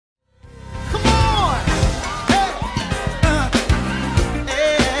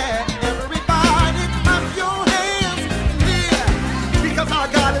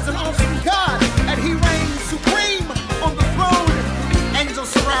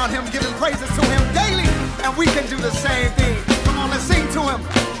around him, giving praises to him daily. And we can do the same thing. Come on, let's sing to him.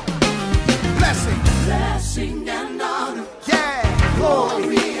 Blessing. Blessing and honor. Yeah.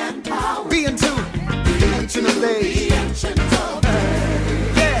 Glory and power. be unto the Ancient of Days. The Ancient of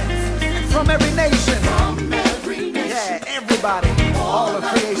Days. Yes. And from every nation. From every nation. Yeah, everybody. All of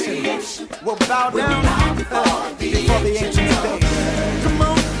creation will bow down before the Ancient of Days. Come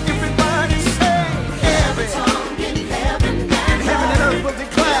on, everybody say. Every tongue in heaven and earth will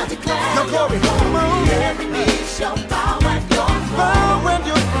declare your glory. Come on. Every knee shall bow at your throne. Bow at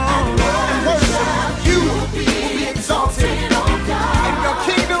your throne and worship. You will be exalted. In your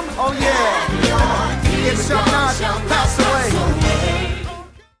kingdom, oh yeah, it shall not pass away.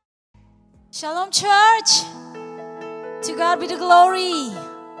 Shalom, church. To God be the glory.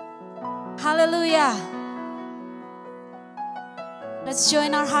 Hallelujah. Let's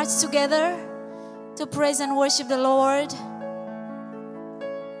join our hearts together to praise and worship the Lord.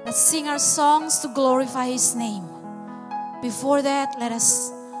 Let's sing our songs to glorify His name. Before that, let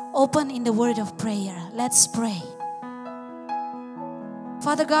us open in the word of prayer. Let's pray.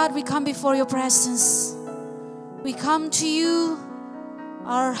 Father God, we come before your presence. We come to you,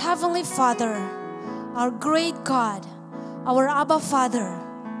 our Heavenly Father, our great God, our Abba Father.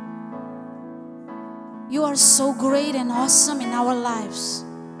 You are so great and awesome in our lives.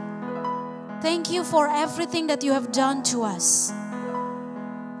 Thank you for everything that you have done to us.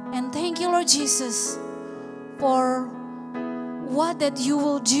 And thank you, Lord Jesus, for what that you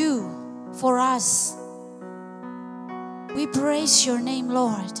will do for us. We praise your name,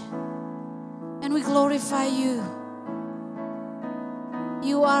 Lord, and we glorify you.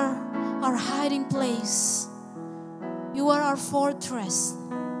 You are our hiding place. You are our fortress.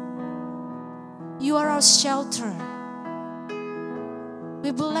 You are our shelter.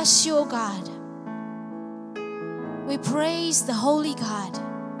 We bless you, O God. We praise the Holy God.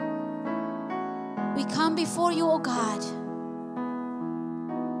 We come before you, O God.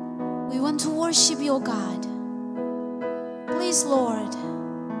 We want to worship you, O God. Please, Lord,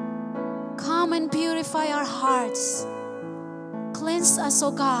 come and purify our hearts. Cleanse us,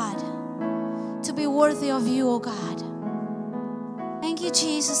 O God, to be worthy of you, O God. Thank you,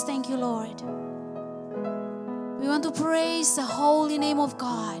 Jesus. Thank you, Lord. We want to praise the holy name of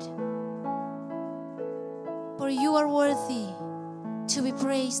God. For you are worthy to be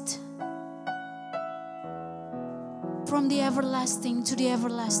praised. From the everlasting to the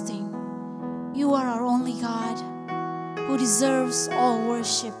everlasting, you are our only God who deserves all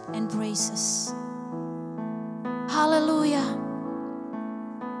worship and praises. Hallelujah.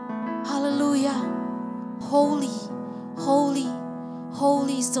 Hallelujah. Holy, holy,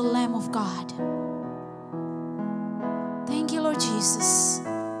 holy is the Lamb of God. Thank you, Lord Jesus.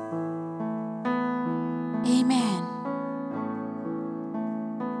 Amen.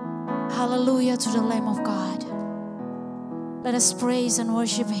 Hallelujah to the Lamb of God. Let us praise and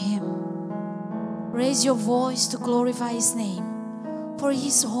worship Him. Raise your voice to glorify His name, for He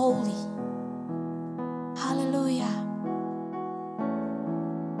is holy. Hallelujah.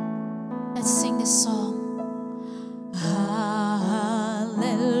 Let's sing this song. Hallelujah.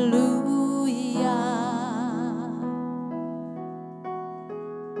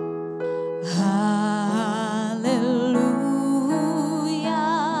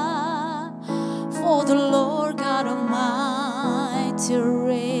 Hallelujah. For the Lord God Almighty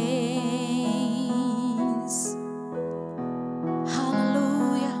reigns.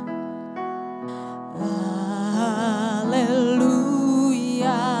 Hallelujah. Hallelujah.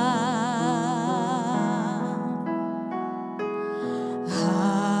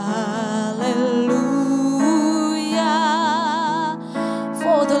 Hallelujah.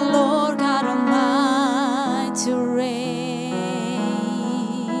 For the Lord God Almighty reigns.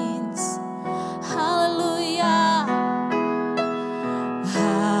 Hallelujah.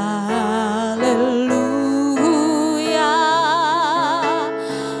 Hallelujah.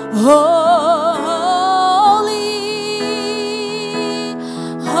 Holy,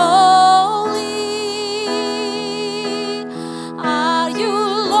 holy are you,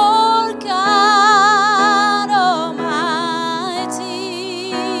 Lord God Almighty.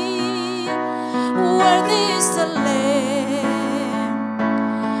 Worthy is the Lamb,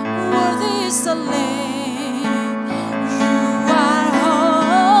 worthy is the Lamb. You are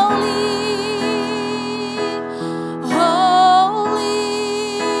holy, holy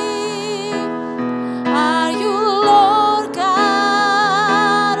are you, Lord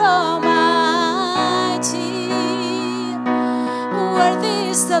God Almighty. Worthy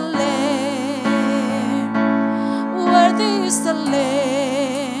is the Lamb, worthy is the Lamb.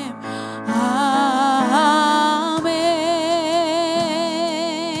 Amen.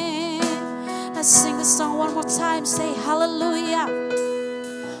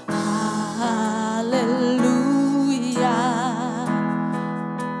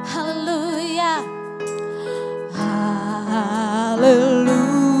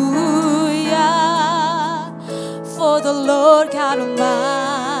 the Lord God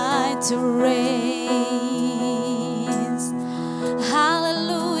Almighty reigns.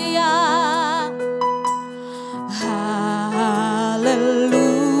 Hallelujah.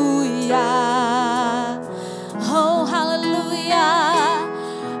 Hallelujah. Oh, hallelujah.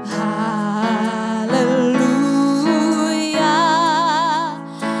 Hallelujah.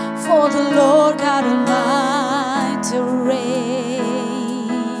 For the Lord God Almighty reigns.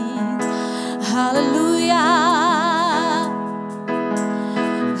 Hallelujah.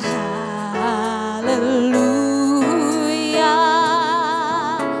 Hallelujah.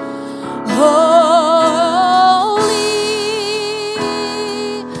 Holy,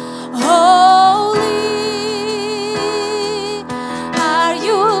 holy are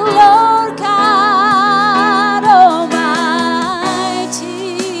you, Lord God Almighty.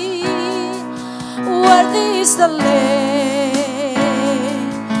 Worthy is the Lamb,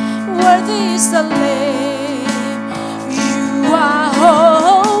 worthy is the Lamb. You are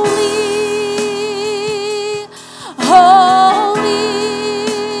holy, holy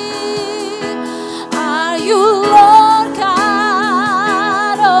are you, Lord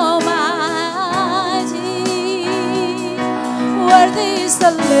God Almighty. Worthy is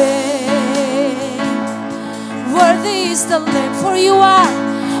the Lamb, worthy is the Lamb.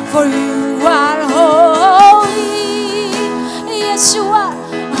 For you are holy. Yes, you are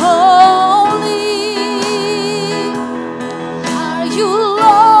holy. Are you,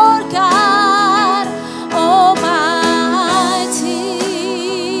 Lord God Almighty?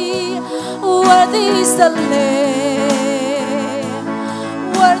 Worthy is the Lamb,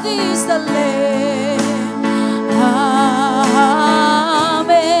 worthy is the Lamb.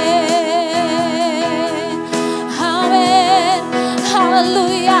 Amen, amen,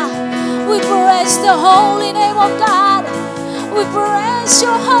 hallelujah. We praise the holy name of God. We praise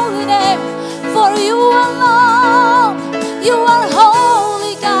your holy name, for you alone, you are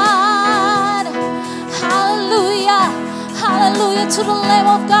holy God. Hallelujah, hallelujah to the Lamb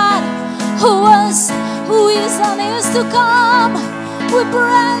of God, who was, who is, and is to come. We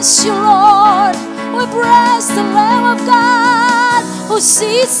praise you, Lord. We praise the Lamb of God, who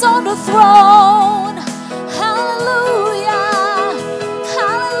sits on the throne. Hallelujah,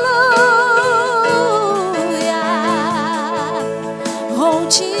 hallelujah. Oh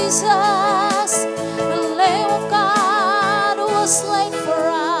Jesus, the Lamb of God who was slain for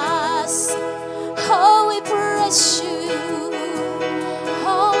us. Oh, we praise you.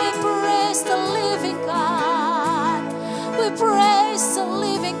 Oh, we praise the living God. We praise the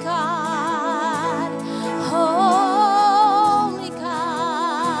living God. Holy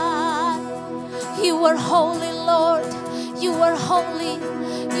God. You are holy, Lord. You are holy.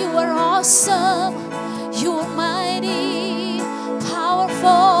 You are awesome. You are mighty,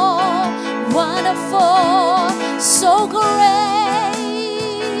 powerful, wonderful, so great.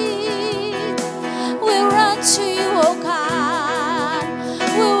 We run to you, oh God.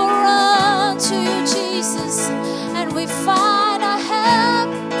 We will run to you, Jesus, and we find our help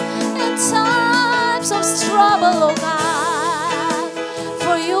in times of trouble, oh God.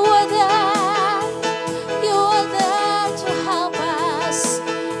 For you are there, you are there to help us.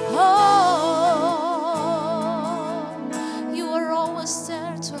 Oh, you are always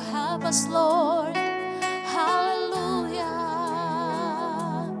there to help us, Lord. Hallelujah.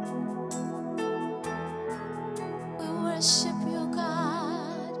 We worship you,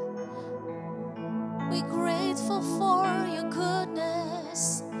 God. We're grateful for your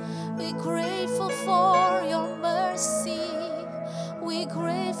goodness. We're grateful for your mercy. We're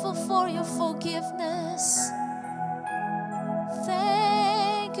grateful for your forgiveness.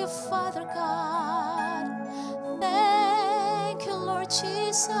 Thank you, Father God. Thank you, Lord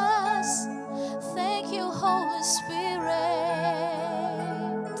Jesus. Thank you, Holy Spirit.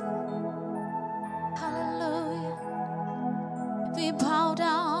 Hallelujah. We bow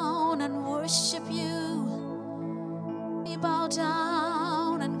down and worship you. We bow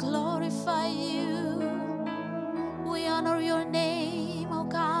down and glorify you. We honor your name, oh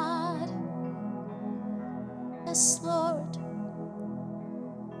God. Yes, Lord.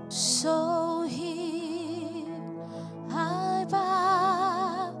 So here I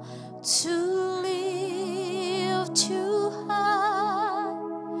bow to lift you high,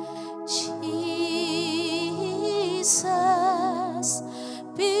 Jesus.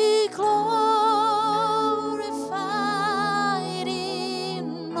 Be glorified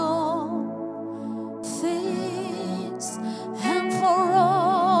in all things and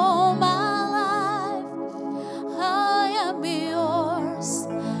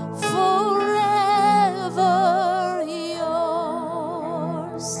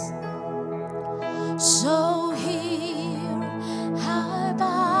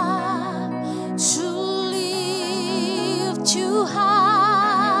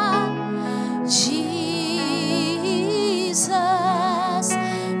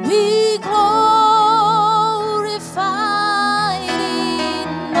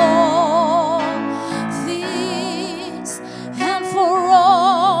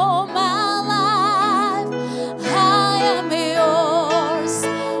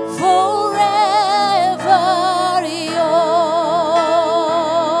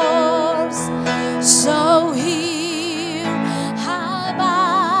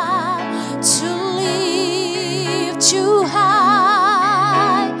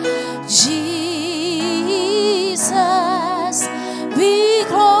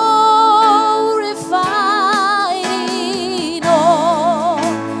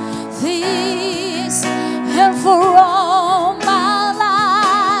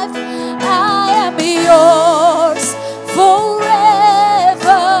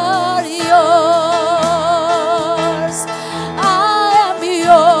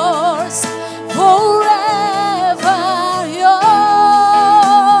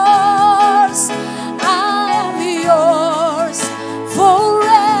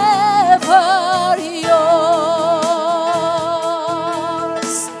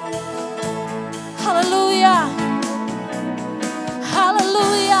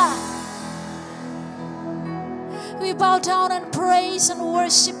we bow down and praise and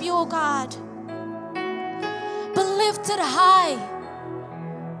worship you, O God. Be lifted high.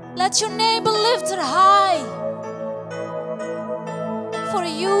 Let your name be lifted high. For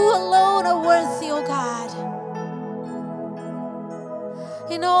you alone are worthy, O God.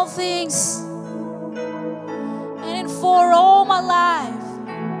 In all things and in for all my life,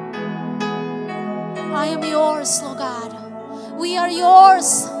 I am yours, Lord God. We are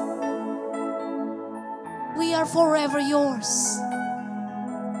yours. We are forever yours.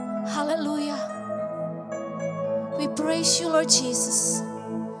 Hallelujah. We praise you, Lord Jesus.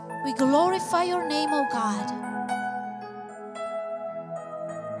 We glorify your name, O God.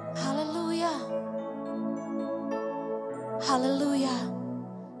 Hallelujah. Hallelujah.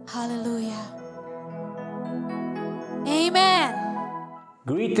 Hallelujah. Amen.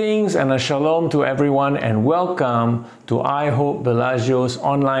 Greetings and a shalom to everyone, and welcome to I Hope Bellagio's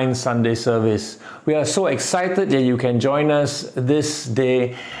online Sunday service. We are so excited that you can join us this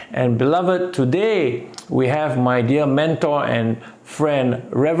day. And beloved, today we have my dear mentor and friend,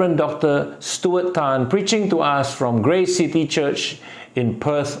 Reverend Dr. Stewart Tan, preaching to us from Grace City Church in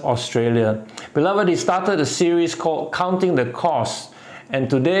Perth, Australia. Beloved, he started a series called Counting the Cost. And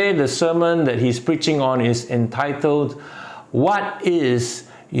today the sermon that he's preaching on is entitled, What is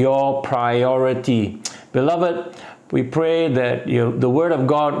your priority? Beloved, we pray that the Word of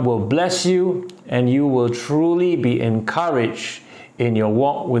God will bless you and you will truly be encouraged in your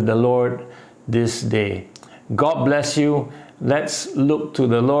walk with the Lord this day. God bless you. Let's look to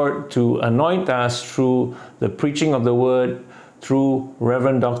the Lord to anoint us through the preaching of the Word through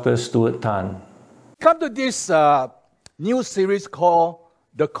Reverend Dr. Stewart Tan. Come to this new series called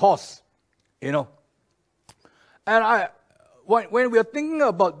The Cost, And when we are thinking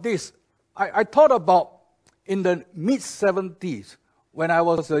about this, I thought about in the mid-70s when I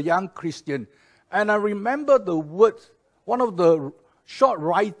was a young Christian, and I remember the words, one of the short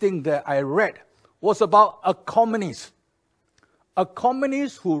writing that I read was about a communist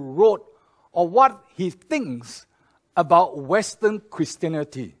who wrote on what he thinks about Western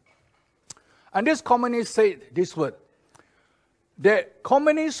Christianity. And this communist said this word, that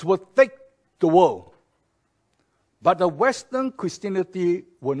communists will take the world, but the Western Christianity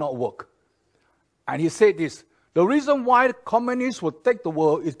will not work. And he said this, the reason why the communists will take the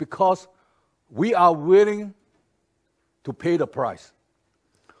world is because we are willing to pay the price.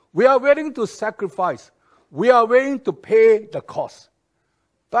 We are willing to sacrifice. We are willing to pay the cost.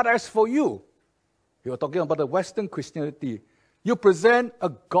 But as for you, you are talking about the Western Christianity, you present a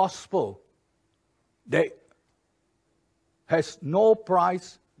gospel that has no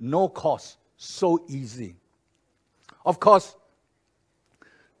price, no cost, so easy. Of course,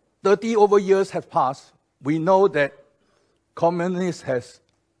 30 over years have passed. We know that communism has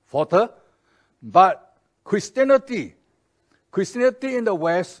faltered, but Christianity in the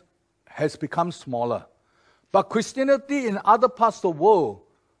West has become smaller. But Christianity in other parts of the world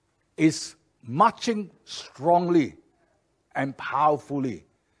is marching strongly and powerfully.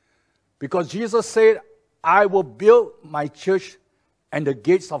 Because Jesus said, I will build my church and the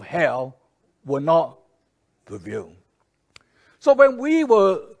gates of hell will not prevail. So when we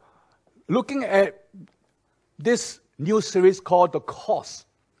were looking at this new series called The Cost,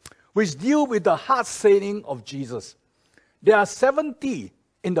 which deal with the hard saying of Jesus, there are 70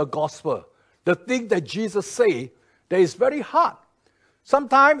 in the gospel, the thing that Jesus say that is very hard.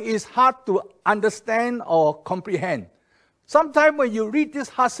 Sometimes it's hard to understand or comprehend. Sometimes when you read this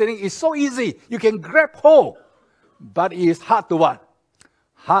hard saying, it's so easy, you can grab hold, but it is hard to what?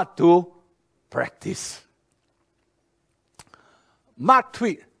 Hard to practice. Mark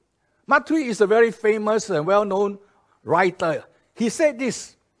Twain is a very famous and well-known writer. He said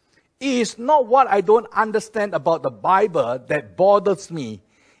this, it is not what I don't understand about the Bible that bothers me,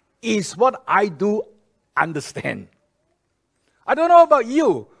 it's what I do understand. I don't know about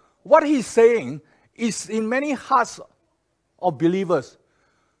you. What he's saying is in many hearts of believers.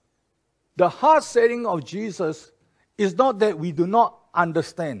 The heart saying of Jesus is not that we do not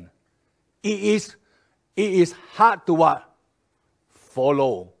understand. It is hard to what?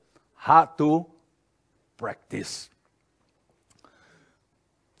 Follow. Hard to practice.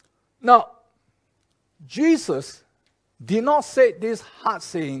 Now, Jesus did not say this hard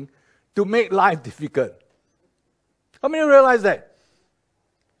saying to make life difficult. How many realize that?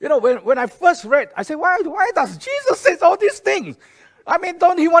 When I first read, I said, why does Jesus say all these things? I mean,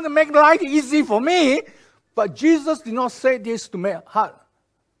 don't he want to make life easy for me? But Jesus did not say this to make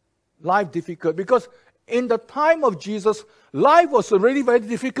life difficult, because in the time of Jesus, life was already very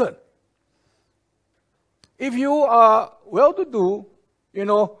difficult. If you are well-to-do,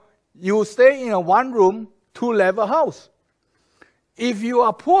 you stay in a one room 2-level house. If you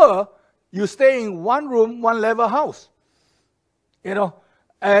are poor, you stay in 1-room, 1-level house.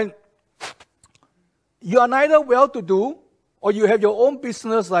 And you are neither well-to-do or you have your own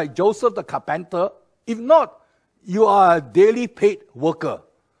business like Joseph the carpenter. If not, you are a daily paid worker.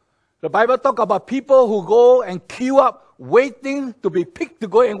 The Bible talks about people who go and queue up waiting to be picked to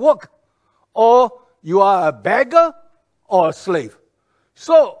go and work. Or you are a beggar or a slave.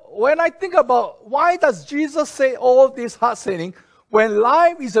 So when I think about why does Jesus say all this hard saying when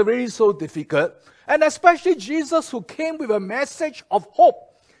life is already so difficult, and especially Jesus who came with a message of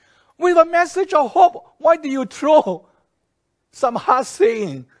hope. With a message of hope, why do you throw some hard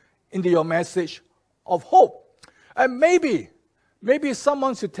saying into your message of hope? And maybe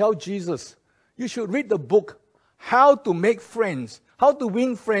someone should tell Jesus, you should read the book, How to Make Friends, How to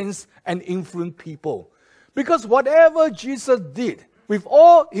Win Friends and Influence People. Because whatever Jesus did, with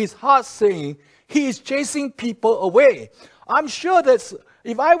all his hard saying, he is chasing people away. I'm sure that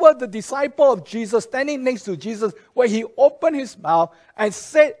if I were the disciple of Jesus, standing next to Jesus, where he opened his mouth and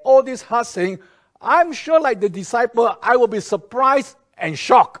said all this hard saying, I'm sure like the disciple, I will be surprised and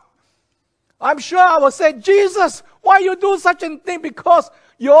shocked. I'm sure I will say, Jesus, why you do such a thing? Because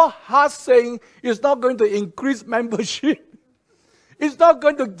your hard saying is not going to increase membership. It's not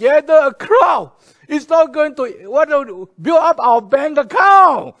going to gather a crowd. It's not going to build up our bank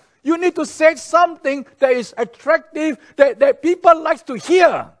account. You need to say something that is attractive, that people like to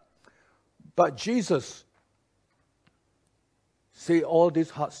hear. But Jesus say all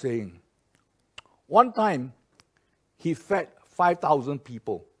this hard saying. One time, he fed 5,000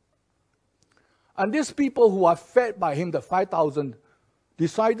 people. And these people who are fed by him, the 5,000,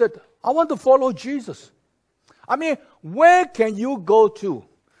 decided, I want to follow Jesus. I mean, where can you go to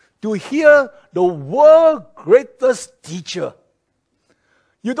hear the world's greatest teacher?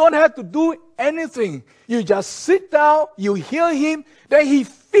 You don't have to do anything. You just sit down, you hear him, then he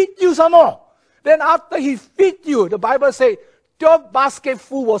feed you some more. Then after he feed you, the Bible says, your basket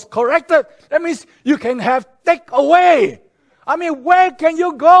full was corrected. That means you can have take away. I mean, where can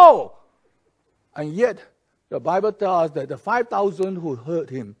you go? And yet, the Bible tells us that the 5,000 who heard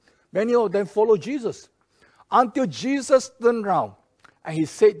him, many of them followed Jesus. Until Jesus turned around and he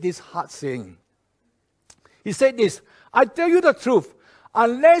said this hard saying. He said this, I tell you the truth,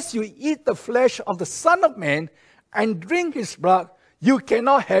 unless you eat the flesh of the Son of Man and drink his blood, you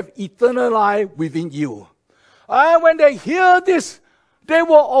cannot have eternal life within you. And when they hear this, they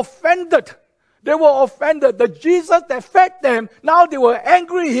were offended. They were offended. The Jesus that fed them, now they were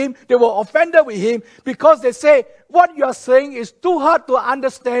angry with him. They were offended with him because they say, what you are saying is too hard to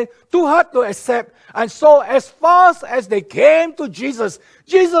understand, too hard to accept. And so as fast as they came to Jesus,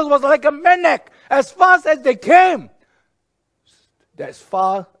 Jesus was like a maniac. As fast as they came, as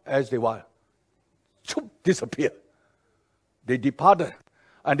far as they were, disappeared. They departed,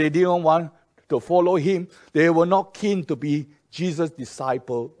 and they didn't want to follow him. They were not keen to be Jesus'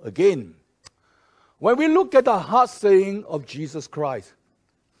 disciple again. When we look at the hard saying of Jesus Christ,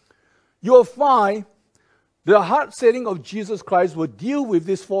 you'll find the hard saying of Jesus Christ will deal with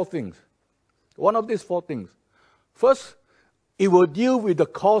these 4 things. One of these 4 things. First, it will deal with the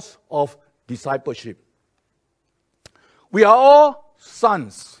cause of discipleship. We are all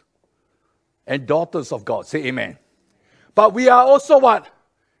sons and daughters of God. Say amen. But we are also what?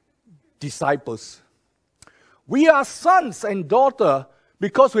 Disciples. We are sons and daughters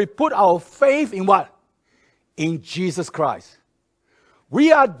because we put our faith in what? In Jesus Christ.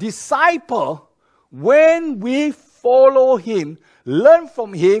 We are disciples when we follow him, learn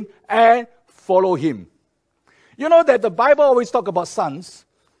from him, and follow him. You know that the Bible always talks about sons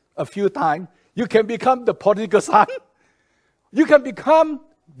a few times. You can become the prodigal son. You can become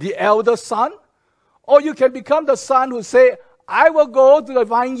the elder son. Or you can become the son who say, I will go to the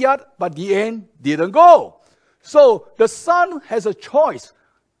vineyard, but the end didn't go. So the son has a choice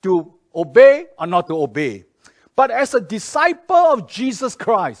to obey or not to obey. But as a disciple of Jesus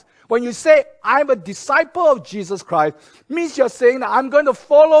Christ, when you say, I'm a disciple of Jesus Christ, means you're saying that I'm going to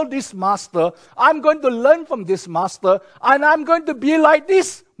follow this master, I'm going to learn from this master, and I'm going to be like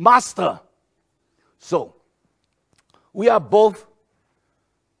this master. So, we are both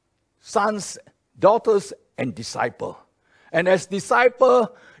sons, daughters, and disciple. And as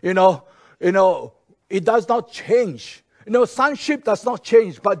disciple, it does not change. Sonship does not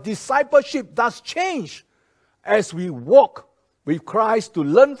change, but discipleship does change as we walk with Christ to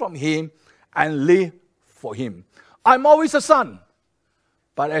learn from him and live for him. I'm always a son,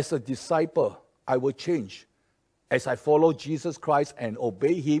 but as a disciple, I will change as I follow Jesus Christ and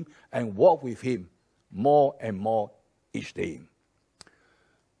obey him and walk with him more and more each day.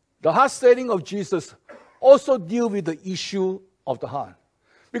 The hard saying of Jesus also deal with the issue of the heart.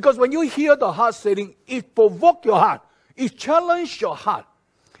 Because when you hear the heart saying, it provokes your heart, it challenges your heart,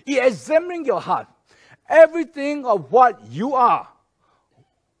 it examines your heart. Everything of what you are,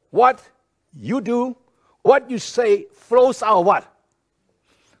 what you do, what you say flows out of what?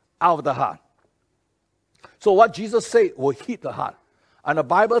 Out of the heart. So what Jesus said will hit the heart. And the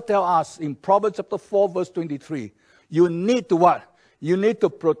Bible tells us in Proverbs chapter 4, verse 23, you need to what? You need to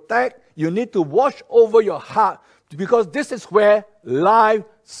protect, you need to watch over your heart, because this is where life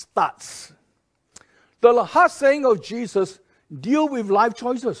starts. The heart saying of Jesus deal with life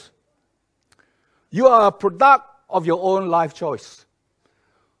choices. You are a product of your own life choice.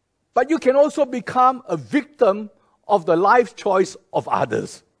 But you can also become a victim of the life choice of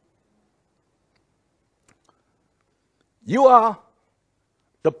others. You are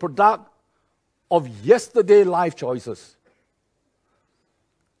the product of yesterday's life choices.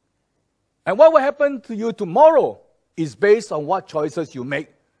 And what will happen to you tomorrow is based on what choices you make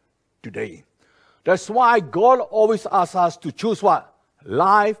today. That's why God always asks us to choose what?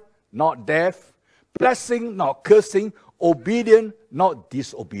 Life, not death. Blessing, not cursing. Obedient, not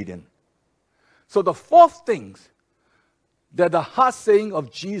disobedient. So the fourth thing that the heart saying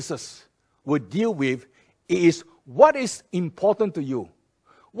of Jesus will deal with is what is important to you.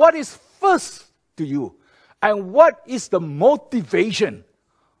 What is first to you? And what is the motivation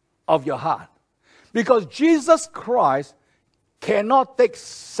of your heart? Because Jesus Christ cannot take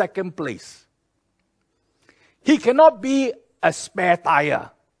second place. He cannot be a spare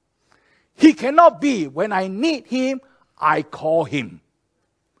tire. He cannot be, when I need him, I call him.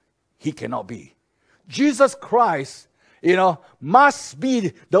 He cannot be. Jesus Christ, must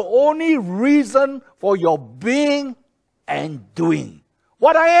be the only reason for your being and doing.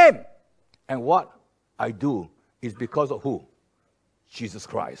 What I am and what I do is because of who? Jesus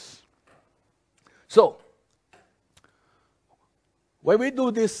Christ. So, when we do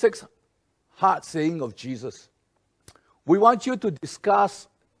this 6 heart saying of Jesus, we want you to discuss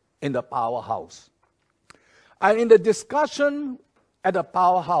in the powerhouse. And in the discussion at the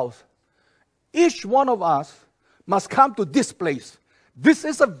powerhouse, each one of us must come to this place. This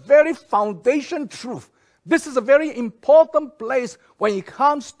is a very foundation truth. This is a very important place when it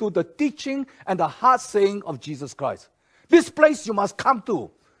comes to the teaching and the heart saying of Jesus Christ. This place you must come to,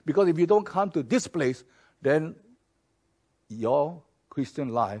 because if you don't come to this place, then your Christian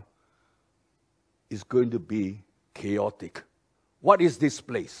life is going to be chaotic. What is this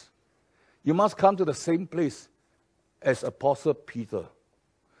place? You must come to the same place as Apostle Peter.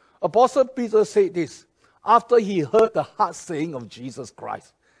 Apostle Peter said this after he heard the heart saying of Jesus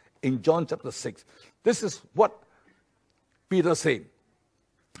Christ in John chapter 6. This is what Peter said.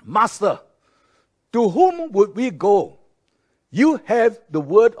 Master, to whom would we go? You have the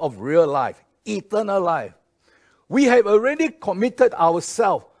word of real life, eternal life. We have already committed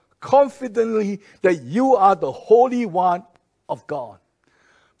ourselves confidently that you are the Holy One of God.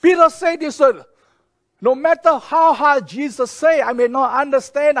 Peter said this, no matter how hard Jesus say, I may not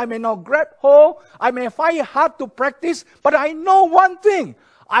understand, I may not grab hold, I may find it hard to practice, but I know one thing,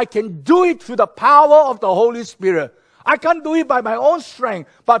 I can do it through the power of the Holy Spirit. I can't do it by my own strength,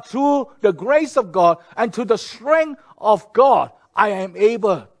 but through the grace of God and through the strength of God, I am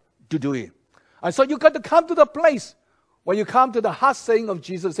able to do it. And so you got to come to the place when you come to the heart saying of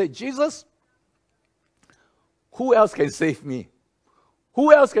Jesus, say, Jesus, who else can save me?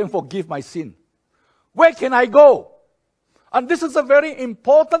 Who else can forgive my sin? Where can I go? And this is a very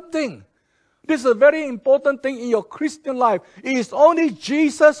important thing. This is a very important thing in your Christian life. It is only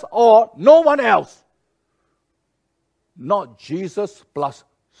Jesus or no one else. Not Jesus plus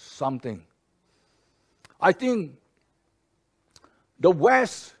something. I think the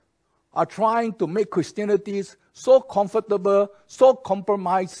West are trying to make Christianity so comfortable, so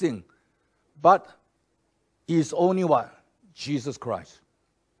compromising. But it is only what? Jesus Christ.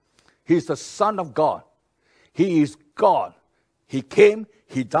 He is the Son of God. He is God. He came,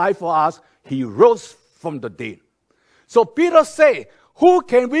 He died for us, He rose from the dead. So Peter said, who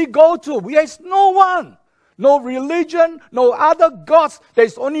can we go to? There is no one. No religion, no other gods. There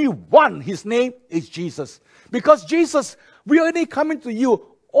is only one. His name is Jesus. Because Jesus, we are only coming to you.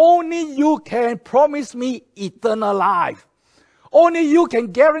 Only you can promise me eternal life. Only you can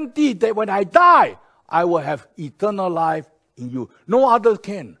guarantee that when I die, I will have eternal life in you. No other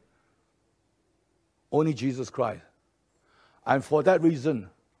can. Only Jesus Christ. And for that reason,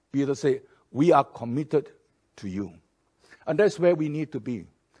 Peter said, we are committed to you. And that's where we need to be.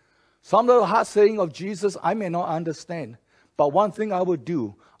 Some of the hard saying of Jesus, I may not understand. But one thing I will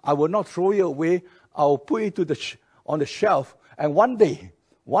do, I will not throw it away. I will put it on the shelf. And one day,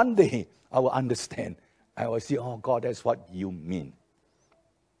 I will understand. I will see, oh God, that's what you mean.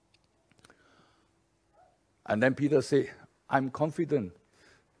 And then Peter said, I'm confident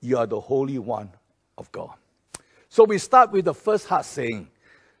you are the Holy One of God. So we start with the first heart saying,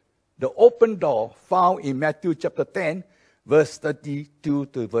 the open door found in Matthew chapter 10, verse 32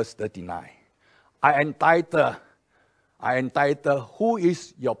 to verse 39. I entitle, who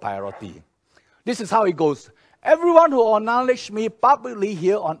is your priority? This is how it goes. Everyone who acknowledges me publicly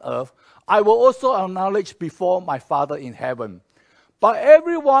here on earth, I will also acknowledge before my Father in heaven. But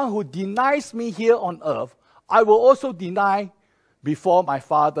everyone who denies me here on earth, I will also deny before my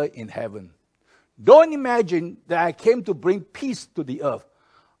Father in heaven. Don't imagine that I came to bring peace to the earth.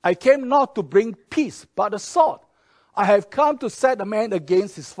 I came not to bring peace, but a sword. I have come to set a man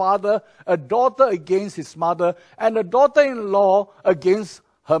against his father, a daughter against his mother, and a daughter-in-law against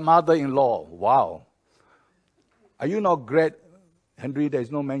her mother-in-law. Wow. Are you not glad, Henry, there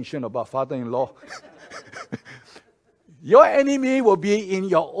is no mention about father-in-law? Your enemy will be in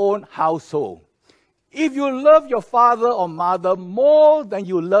your own household. If you love your father or mother more than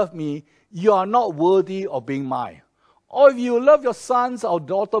you love me, you are not worthy of being mine. Or if you love your sons or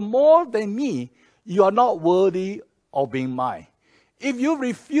daughter more than me, you are not worthy of being mine. If you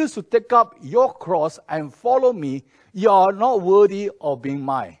refuse to take up your cross and follow me, you are not worthy of being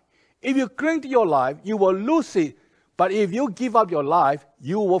mine. If you cling to your life, you will lose it. But if you give up your life,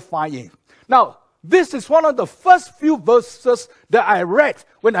 you will find it. Now, this is one of the first few verses that I read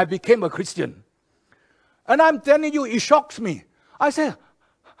when I became a Christian. And I'm telling you, it shocks me. I said,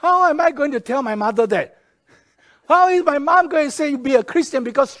 how am I going to tell my mother that? How is my mom going to say you be a Christian?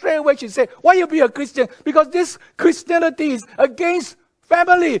 Because straight away she said, why you be a Christian? Because this Christianity is against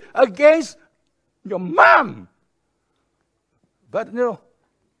family, against your mom. But you know,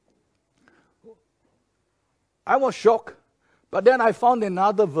 I was shocked. But then I found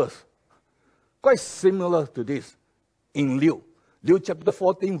another verse, quite similar to this, in Luke. Luke chapter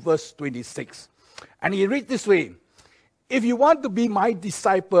 14, verse 26. And he reads this way, if you want to be my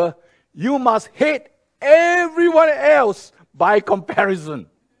disciple, you must hate everyone else by comparison.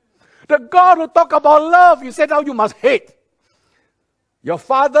 The God who talk about love, you said now you must hate your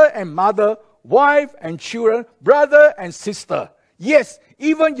father and mother, wife and children, brother and sister. Yes,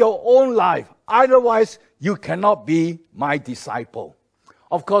 even your own life. Otherwise, you cannot be my disciple.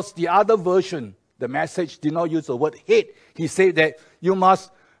 Of course, the other version, the message did not use the word hate. He said that you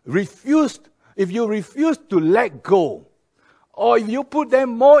must refuse, if you refuse to let go, or if you put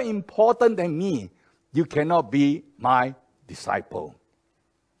them more important than me, you cannot be my disciple.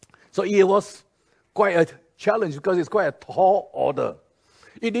 So it was quite a challenge because it's quite a tall order.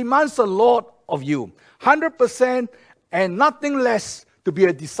 It demands a lot of you, 100% and nothing less to be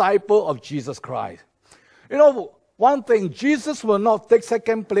a disciple of Jesus Christ. You know, one thing, Jesus will not take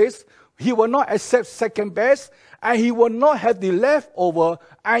second place. He will not accept second best, and he will not have the leftover.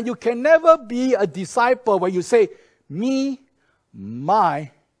 And you can never be a disciple when you say, me,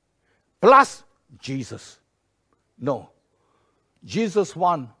 my, plus Jesus. No. Jesus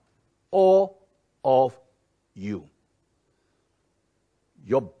wants all of you.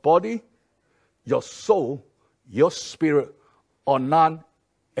 Your body, your soul, your spirit, or none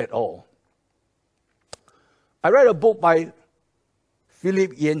at all. I read a book by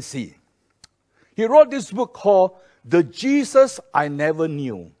Philip Yancey. He wrote this book called The Jesus I Never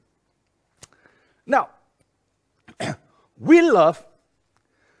Knew. Now, we love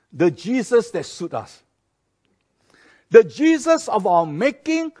the Jesus that suits us. The Jesus of our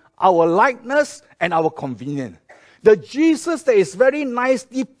making, our likeness, and our convenience. The Jesus that is very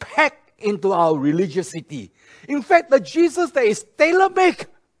nicely packed into our religiosity. In fact, the Jesus that is tailor-made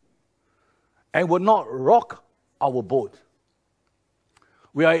and will not rock our boat.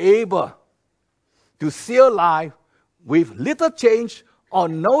 We are able to sail life with little change or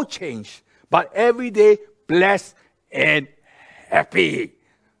no change, but every day blessed and happy.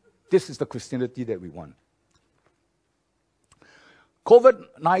 This is the Christianity that we want.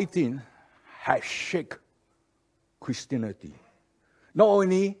 COVID-19 has shaken Christianity. Not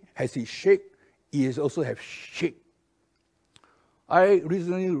only has it shaken, it has also have shaken. I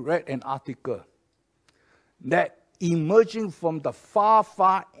recently read an article that emerging from the far,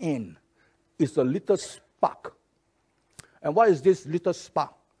 far end is a little spark. And what is this little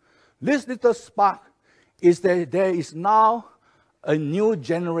spark? This little spark is that there is now a new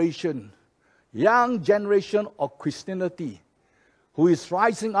generation, young generation of Christianity who is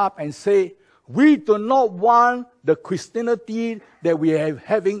rising up and say, we do not want the Christianity that we are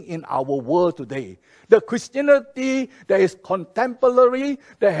having in our world today. The Christianity that is contemporary,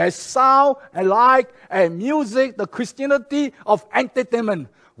 that has sound and light and music, the Christianity of entertainment.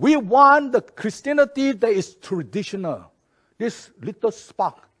 We want the Christianity that is traditional. This little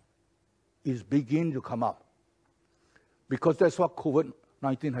spark is beginning to come up. Because that's what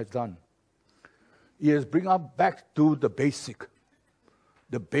COVID-19 has done. It has bring us back to the basic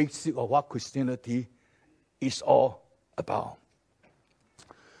of what Christianity is all about.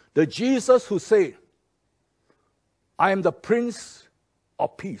 The Jesus who said, I am the Prince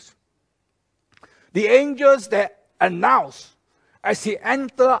of Peace. The angels that announce as he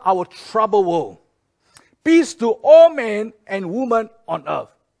entered our troubled world, peace to all men and women on earth.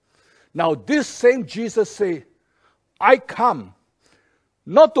 Now this same Jesus said, I come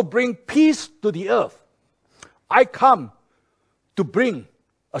not to bring peace to the earth. I come to bring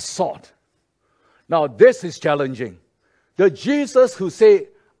a sword. Now this is challenging. The Jesus who said,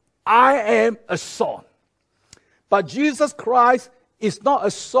 I am a sword. But Jesus Christ is not a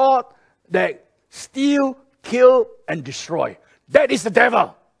sword that steal, kill, and destroy. That is the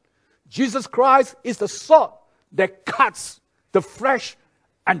devil. Jesus Christ is the sword that cuts the flesh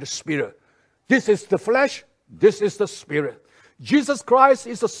and the spirit. This is the flesh, this is the spirit. Jesus Christ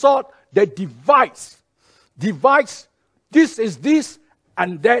is the sword that divides. This is this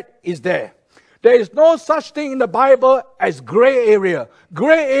and that is there. There is no such thing in the Bible as gray area.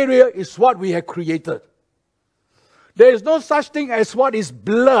 Gray area is what we have created. There is no such thing as what is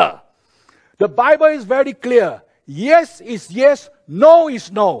blur. The Bible is very clear. Yes is yes, no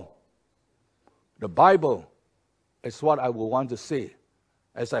is no. The Bible is what I will want to say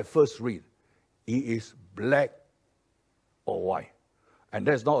as I first read. It is black or white. And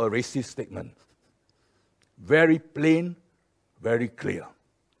that's not a racist statement. Very plain, very clear.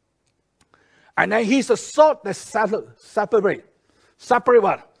 And then he's a sword that separate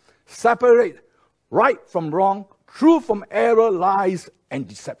what? Separate right from wrong, truth from error, lies, and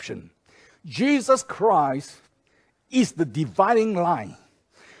deception. Jesus Christ is the dividing line.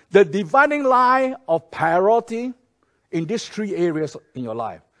 The dividing line of priority in these three areas in your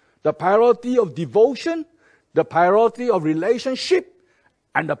life. The priority of devotion, the priority of relationship,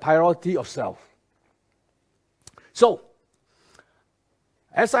 and the priority of self. So,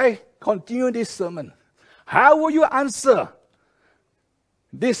 as I continue this sermon, how will you answer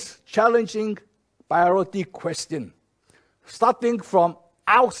this challenging priority question? Starting from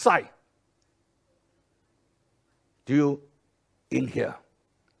outside to in here.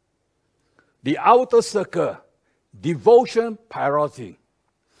 The outer circle, devotion, priority.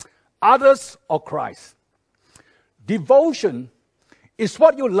 Others or Christ. Devotion is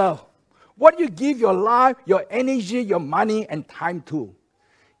what you love, what you give your life, your energy, your money, and time to.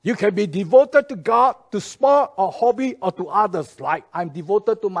 You can be devoted to God, to sport or hobby, or to others. Like I'm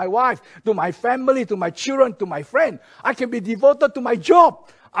devoted to my wife, to my family, to my children, to my friend. I can be devoted to my job.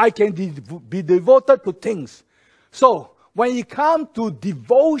 I can be devoted to things. So, when you come to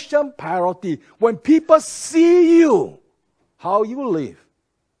devotion priority, when people see you, how you live,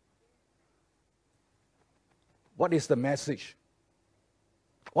 what is the message?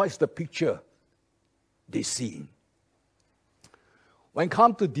 What is the picture they see? When it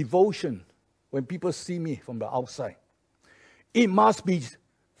comes to devotion, when people see me from the outside, it must be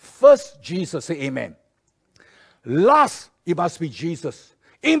first Jesus, say amen. Last, it must be Jesus.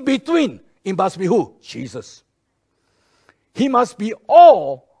 In between, it must be who? Jesus. He must be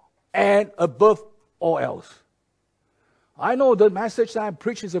all and above all else. I know the message that I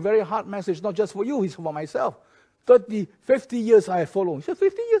preach is a very hard message, not just for you, it's for myself. 30, 50 years I have followed. 50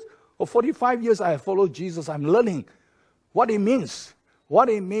 years or 45 years I have followed Jesus. I'm learning what it means. What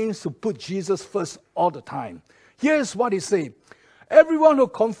it means to put Jesus first all the time. Here's what he said. Everyone who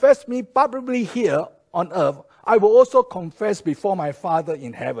confesses me publicly here on earth, I will also confess before my Father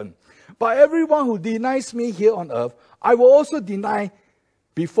in heaven. But everyone who denies me here on earth, I will also deny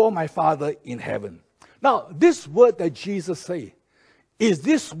before my Father in heaven. Now, this word that Jesus said, is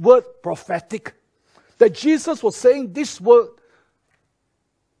this word prophetic? That Jesus was saying this word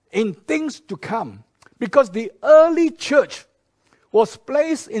in things to come. Because the early church was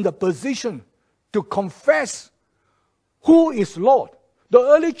placed in the position to confess who is Lord. The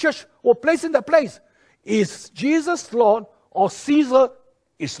early church was placed in that place. Is Jesus Lord or Caesar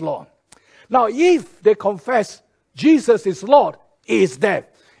is Lord? Now, if they confess Jesus is Lord, he is dead.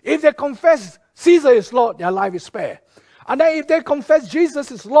 If they confess Caesar is Lord, their life is spared. And then if they confess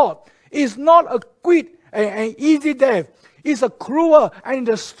Jesus is Lord, it's not a quick and easy death. It's a cruel and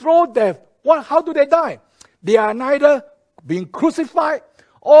a slow death. How do they die? They are neither being crucified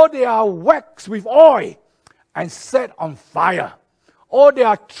or they are waxed with oil and set on fire. Or they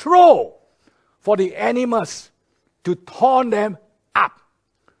are thrown for the animals to torn them up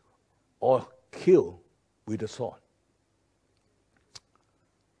or kill with the sword.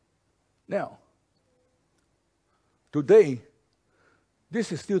 Now, today,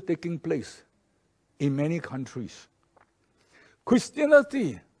 this is still taking place in many countries.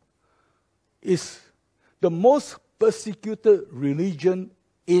 Christianity is the most persecuted religion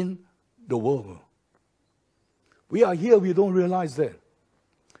in the world. We are here, we don't realize that.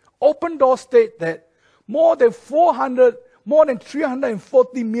 Open Door state that more than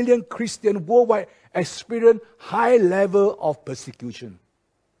 340 million Christians worldwide experience high level of persecution.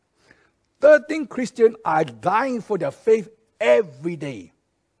 13 Christians are dying for their faith every day.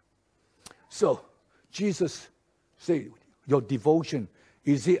 So, Jesus said, your devotion,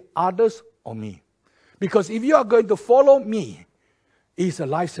 is it others or me? Because if you are going to follow me, it's a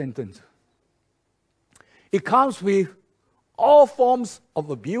life sentence. It comes with all forms of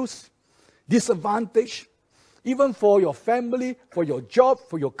abuse, disadvantage, even for your family, for your job,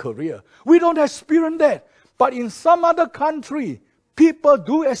 for your career. We don't experience that. But in some other country, people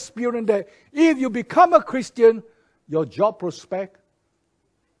do experience that. If you become a Christian, your job prospect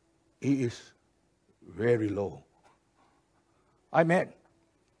is very low. I met,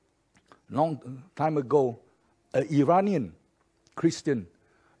 long time ago, an Iranian Christian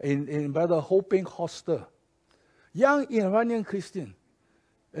in Brother Hoping Hostel. Young Iranian Christian.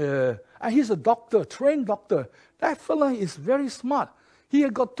 And he's a doctor, trained doctor. That fella is very smart. He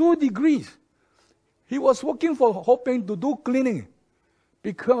had got 2 degrees. He was working for Hoping to do cleaning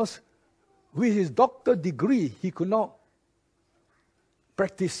because with his doctor degree, he could not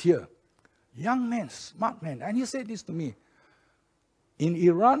practice here. Young man, smart man. And he said this to me. In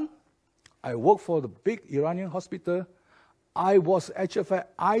Iran, I worked for the big Iranian hospital. I was actually an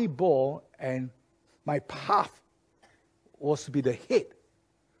eyeball, and my path was to be the head.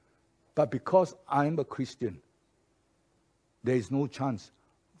 But because I'm a Christian, there is no chance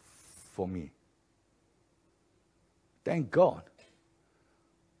for me. Thank God.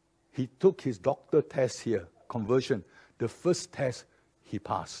 He took his doctor test here, conversion. The first test, he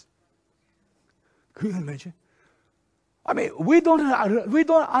passed. Can you imagine? I mean, we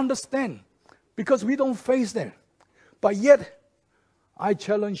don't understand because we don't face them. But yet, I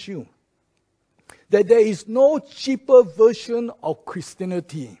challenge you that there is no cheaper version of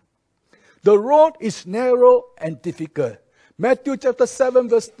Christianity. The road is narrow and difficult. Matthew chapter 7,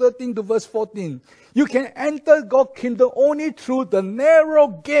 verse 13 to verse 14. You can enter God's kingdom only through the narrow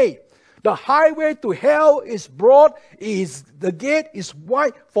gate. The highway to hell is broad, the gate is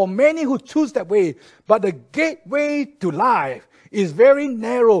wide for many who choose that way. But the gateway to life is very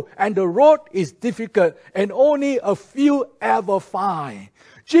narrow, and the road is difficult, and only a few ever find.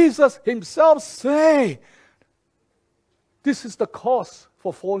 Jesus himself said, this is the cost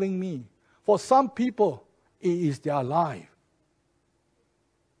for following me. For some people, it is their life.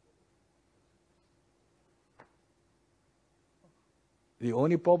 The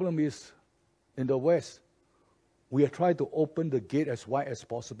only problem is, in the West, we are trying to open the gate as wide as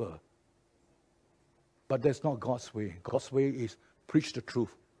possible. But that's not God's way. God's way is preach the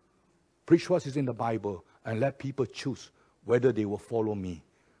truth. Preach what is in the Bible and let people choose whether they will follow me.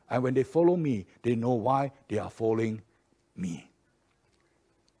 And when they follow me, they know why they are following me.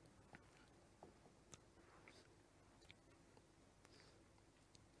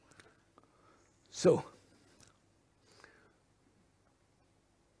 So,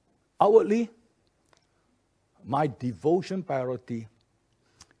 outwardly, my devotion priority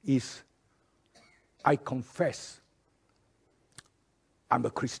is I confess I'm a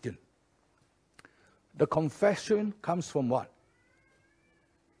Christian. The confession comes from what?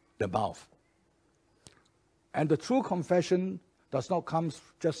 The mouth. And the true confession does not come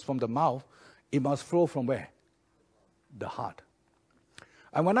just from the mouth. It must flow from where? The heart.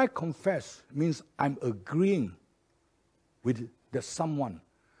 And when I confess, it means I'm agreeing with the someone.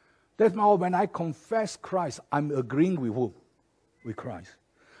 That's why when I confess Christ, I'm agreeing with who? With Christ.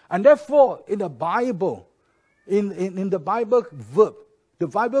 And therefore, in the Bible, in the Bible verb, the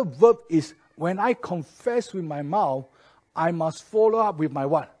Bible verb is when I confess with my mouth, I must follow up with my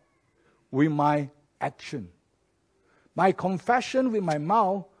what? With my action. My confession with my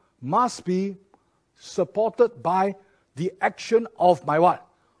mouth must be supported by the action of my what?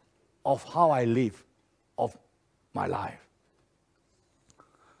 Of how I live, of my life.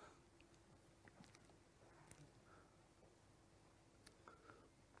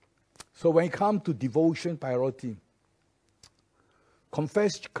 So when it comes to devotion priority,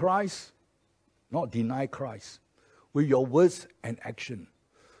 confess Christ, not deny Christ, with your words and action.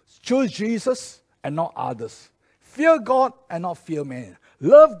 Choose Jesus and not others. Fear God and not fear man.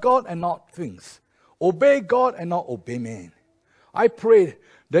 Love God and not things. Obey God and not obey man. I pray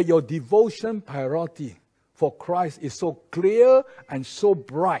that your devotion priority for Christ is so clear and so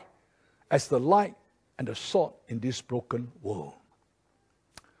bright as the light and the salt in this broken world.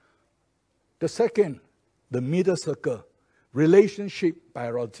 The second, the middle circle, relationship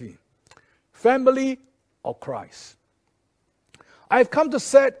priority. Family or Christ. I've come to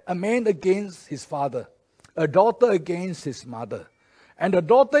set a man against his father, a daughter against his mother, and a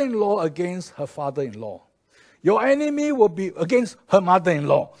daughter-in-law against her father-in-law. Your enemy will be against her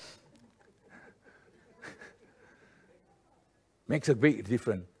mother-in-law. Makes a big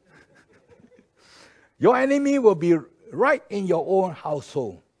difference. Your enemy will be right in your own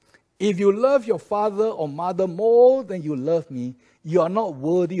household. If you love your father or mother more than you love me, you are not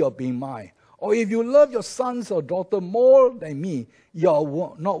worthy of being mine. Or if you love your sons or daughter more than me, you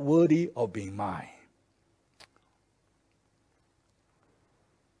are not worthy of being mine.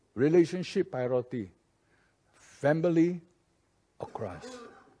 Relationship priority. Family or Christ.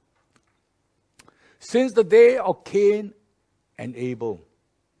 Since the day of Cain and Abel,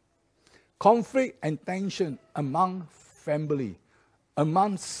 conflict and tension among family,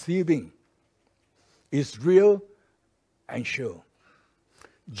 among siblings, is real and sure.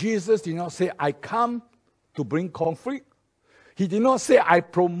 Jesus did not say, I come to bring conflict. He did not say, I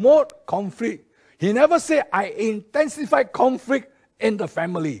promote conflict. He never said, I intensify conflict in the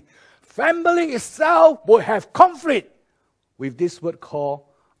family. Family itself will have conflict with this word called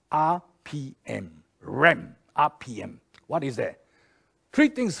RPM. RPM. What is that? Three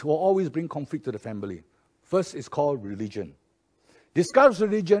things will always bring conflict to the family. First is called religion. Discuss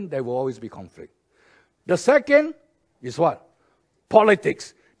religion, there will always be conflict. The second is what?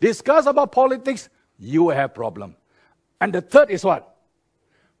 Politics. Discuss about politics, you will have problem. And the third is what?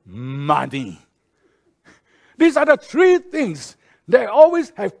 Money. These are the three things that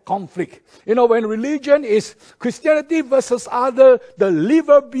always have conflict. You know, when religion is Christianity versus other, the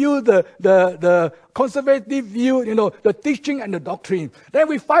liberal view, the conservative view, you know, the teaching and the doctrine. Then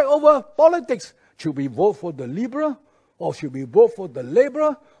we fight over politics. Should we vote for the liberal? Or should we vote for the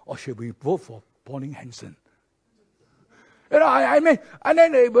Labour? Or should we vote for Pauline Hanson? You know, I mean, and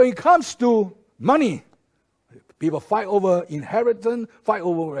then when it comes to money, people fight over inheritance, fight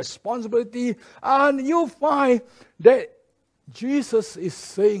over responsibility, and you find that Jesus is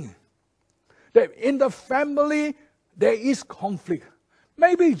saying that in the family there is conflict.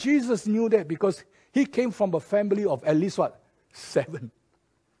 Maybe Jesus knew that because he came from a family of at least what? 7.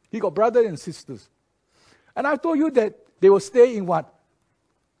 He got brothers and sisters. And I told you that they will stay in what?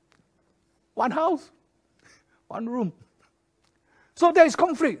 One house, one room. So there is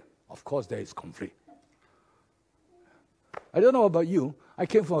conflict. Of course there is conflict. I don't know about you. I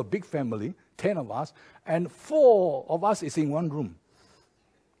came from a big family, 10 of us, and 4 of us is in one room.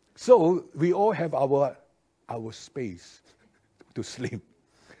 So we all have our space to sleep.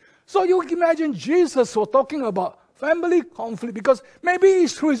 So you can imagine Jesus was talking about family conflict because maybe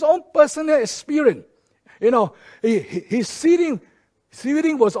it's through his own personal experience. You know, his sibling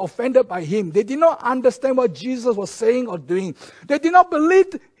was offended by him. They did not understand what Jesus was saying or doing. They did not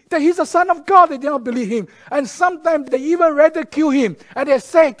believe that he's the Son of God. They did not believe him. And sometimes they even ridicule him. And they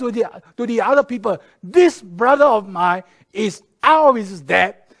say to the other people, this brother of mine is out of his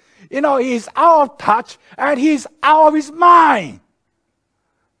depth. You know, he's out of touch and he's out of his mind.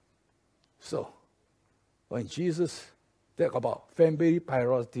 So, when Jesus talk about family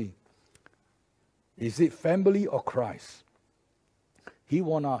priority, is it family or Christ? He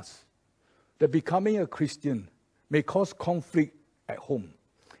warned us that becoming a Christian may cause conflict at home.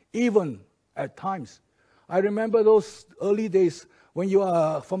 Even at times. I remember those early days when you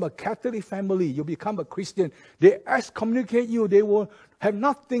are from a Catholic family, you become a Christian. They excommunicate you. They will have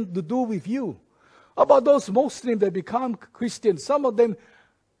nothing to do with you. About those Muslims that become Christians, some of them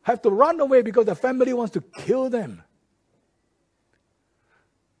have to run away because the family wants to kill them.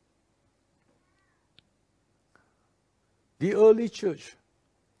 The early church,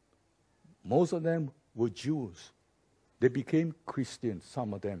 most of them were Jews. They became Christians,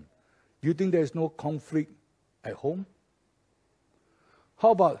 some of them. Do you think there is no conflict at home? How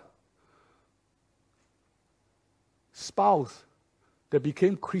about spouse that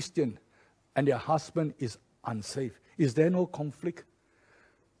became Christian and their husband is unsafe? Is there no conflict?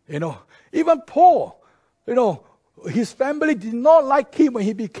 You know, even Paul, you know, his family did not like him when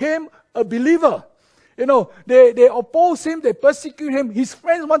he became a believer. You know, they oppose him, they persecute him. His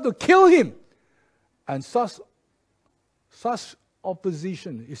friends want to kill him. And such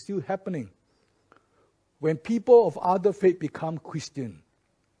opposition is still happening when people of other faith become Christian.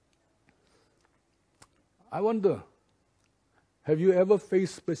 I wonder, have you ever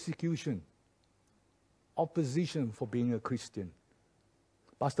faced persecution, opposition for being a Christian?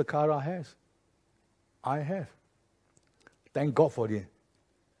 Pastor Kara has. I have. Thank God for it.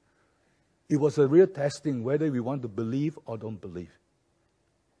 It was a real testing whether we want to believe or don't believe.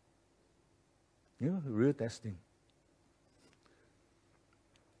 You know, real testing.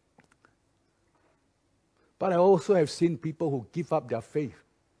 But I also have seen people who give up their faith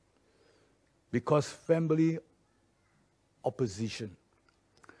because family opposition.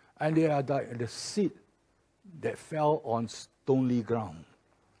 And they are the seed that fell on stony ground.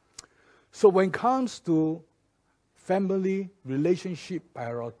 So when it comes to family relationship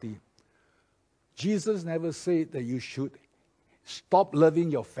priority, Jesus never said that you should stop loving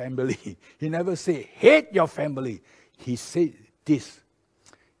your family. He never said hate your family. He said this: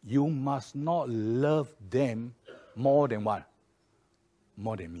 you must not love them more than what?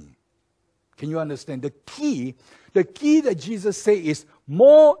 More than me. Can you understand? The key that Jesus said is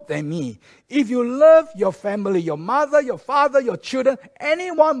more than me. If you love your family, your mother, your father, your children,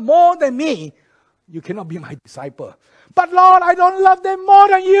 anyone more than me, you cannot be my disciple. But Lord, I don't love them more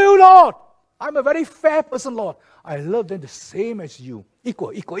than you, Lord. I'm a very fair person, Lord. I love them the same as you. Equal.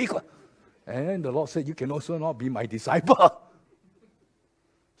 And then the Lord said, you can also not be my disciple.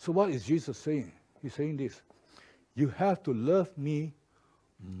 So what is Jesus saying? He's saying this: you have to love me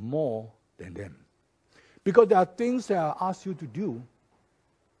more than them. Because there are things that I ask you to do,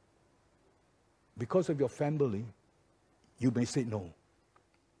 because of your family, you may say no.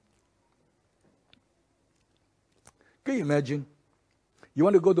 Can you imagine? You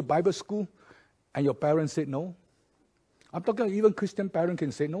want to go to Bible school and your parents said no? I'm talking even Christian parents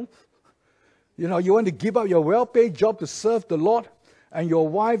can say no. You know, you want to give up your well-paid job to serve the Lord, and your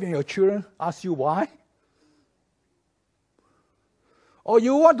wife and your children ask you why? Or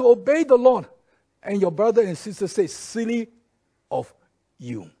you want to obey the Lord, and your brother and sister say, silly of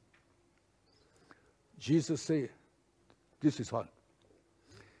you. Jesus said, this is what?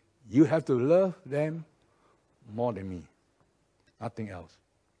 You have to love them more than me. Nothing else.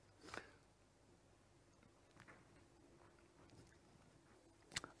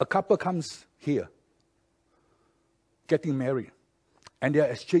 A couple comes here, getting married, and they are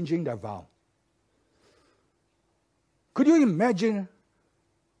exchanging their vow. Could you imagine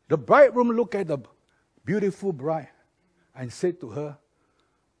the bridegroom look at the beautiful bride and said to her,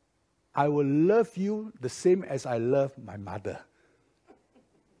 I will love you the same as I love my mother.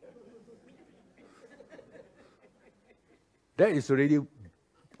 That is already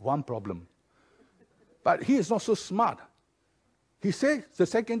one problem. But he is not so smart. He says the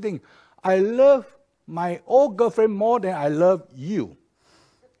second thing, I love my old girlfriend more than I love you.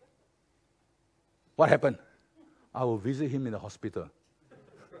 What happened? I will visit him in the hospital.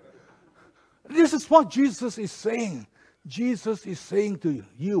 This is what Jesus is saying. Jesus is saying to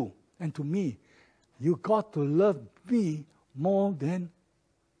you and to me, you got to love me more than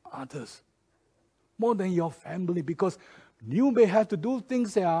others, more than your family, because you may have to do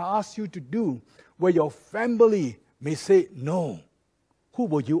things that I ask you to do where your family may say no. Who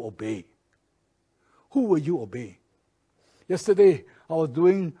will you obey? Who will you obey? Yesterday, I was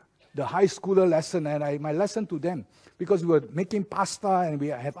doing the high schooler lesson, and my lesson to them, because we were making pasta and we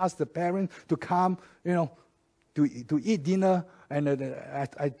have asked the parents to come, to eat dinner. And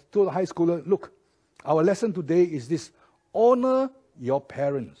I told the high schooler, look, our lesson today is this: honor your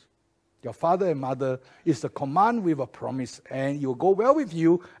parents. Your father and mother is a command with a promise, and it will go well with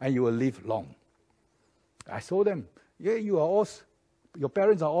you and you will live long. I told them, yeah, your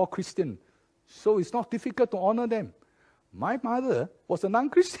parents are all Christian, so it's not difficult to honor them. My mother was a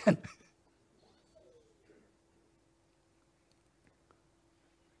non-Christian.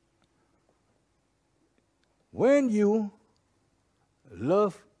 When you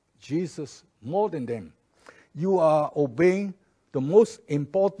love Jesus more than them, you are obeying the most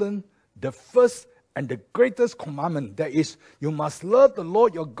important, the first and the greatest commandment. That is, you must love the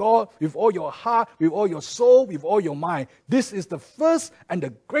Lord your God with all your heart, with all your soul, with all your mind. This is the first and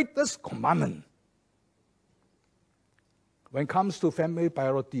the greatest commandment. When it comes to family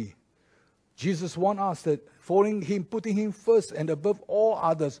priority, Jesus warned us that following him, putting him first and above all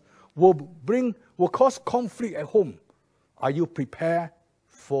others, will cause conflict at home. Are you prepared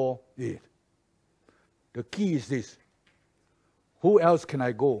for it? The key is this: who else can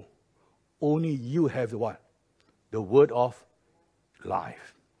I go? Only you have the what? The word of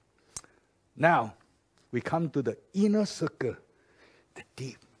life. Now, we come to the inner circle, the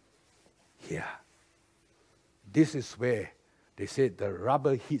deep. Here. This is where they said the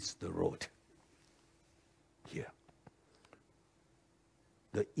rubber hits the road. Here.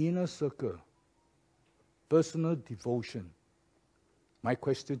 The inner circle, personal devotion. My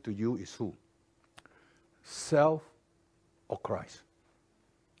question to you is who? Self or Christ?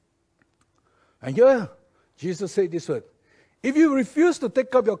 And here, Jesus said this word: If you refuse to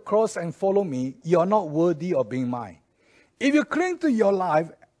take up your cross and follow me, you are not worthy of being mine. If you cling to your life,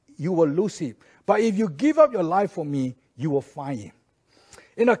 you will lose it. But if you give up your life for me, you will find it.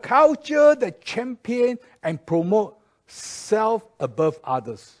 In a culture that champions and promotes self above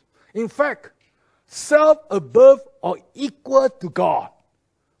others. In fact, self above or equal to God.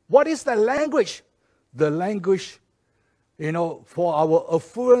 What is the language? The language, for our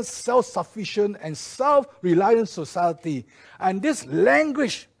affluent, self-sufficient, and self-reliant society. And this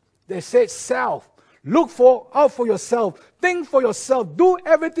language, they say self. Look out for yourself. Think for yourself. Do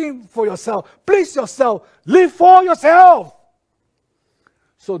everything for yourself. Please yourself. Live for yourself.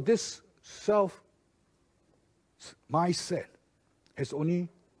 So this self mindset has only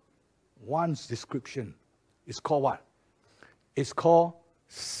one description. It's called what? It's called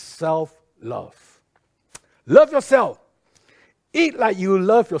self-love. Love yourself. Eat like you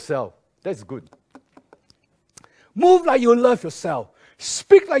love yourself. That's good. Move like you love yourself.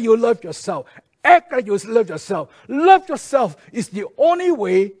 Speak like you love yourself. Act like you love yourself. Love yourself is the only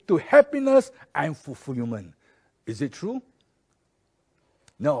way to happiness and fulfillment. Is it true?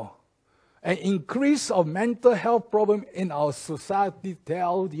 No. An increase of mental health problem in our society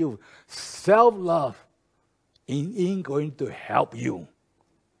tells you self-love ain't going to help you.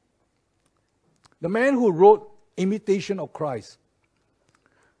 The man who wrote Imitation of Christ,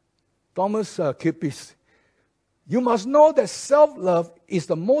 Thomas Kempis, you must know that self-love is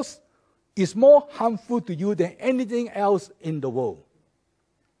more harmful to you than anything else in the world.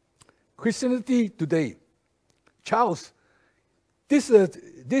 Christianity today, Charles,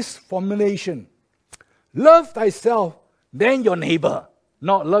 this formulation, love thyself, then your neighbor.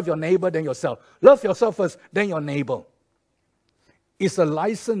 Not love your neighbor, then yourself. Love yourself first, then your neighbor. It's a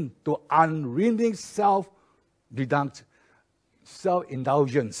license to unrelenting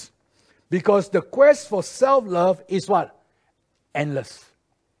self-indulgence. Because the quest for self-love is what? Endless.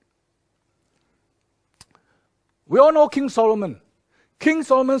 We all know King Solomon. King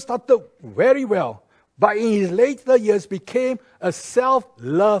Solomon started very well, but in his later years became a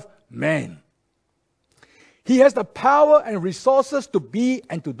self-love man. He has the power and resources to be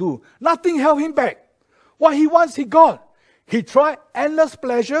and to do. Nothing held him back. What he wants, he got. He tried endless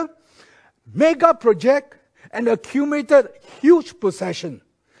pleasure, mega project, and accumulated huge possession.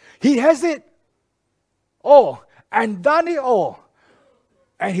 He has it all and done it all.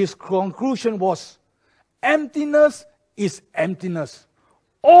 And his conclusion was, emptiness is emptiness.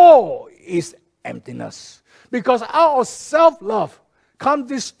 All is emptiness. Because out of self-love come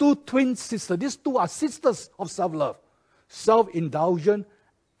these two twin sisters. These two are sisters of self-love. Self-indulgence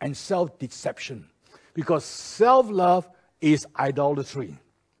and self-deception. Because self-love is idolatry.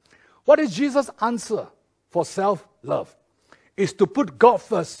 What is Jesus' answer for self-love? Is to put God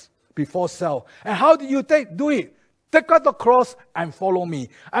first before self. And how do you do it? Take up the cross and follow me.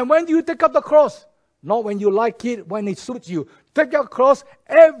 And when do you take up the cross? Not when you like it, when it suits you. Take your cross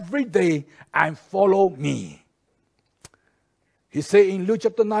every day and follow me. He said in Luke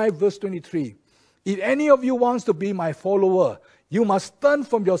chapter 9, verse 23, if any of you wants to be my follower, you must turn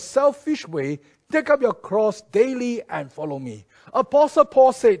from your selfish way, take up your cross daily and follow me. Apostle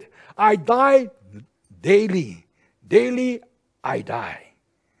Paul said, I die daily. Daily I die.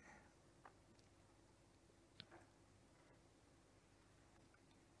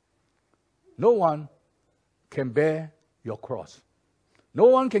 No one can bear your cross. No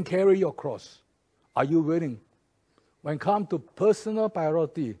one can carry your cross. Are you willing? When it comes to personal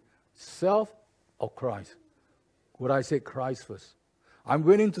priority, self or Christ? Would I say Christ first? I'm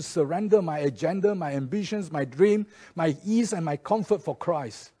willing to surrender my agenda, my ambitions, my dream, my ease, and my comfort for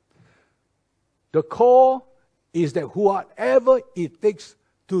Christ. The call is that whoever it takes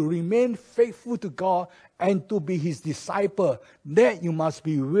to remain faithful to God and to be His disciple, that you must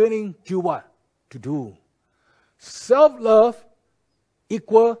be willing to what? To do. Self-love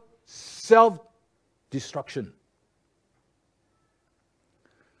equals self-destruction.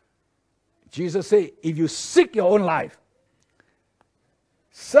 Jesus said, if you seek your own life,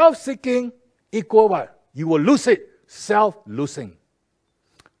 self-seeking equals what? You will lose it. Self-losing.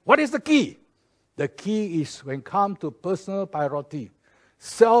 What is the key? The key is when it comes to personal priority,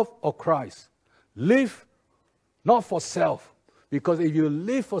 self or Christ. Live not for self. Because if you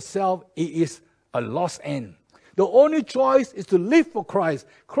live for self, it is a lost end. The only choice is to live for Christ.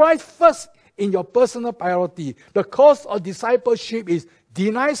 Christ first in your personal priority. The cost of discipleship is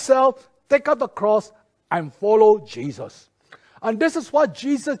deny self, take up the cross, and follow Jesus. And this is what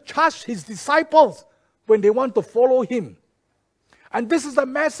Jesus charged His disciples when they want to follow Him. And this is the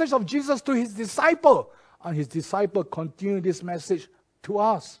message of Jesus to His disciple. And His disciple continue this message to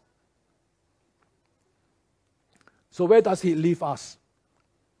us. So where does it leave us?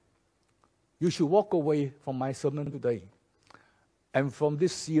 You should walk away from my sermon today and from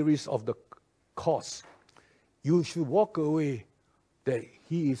this series of the course. You should walk away that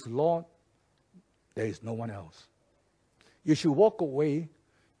He is Lord, there is no one else. You should walk away,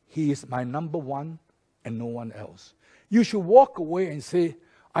 He is my number one and no one else. You should walk away and say,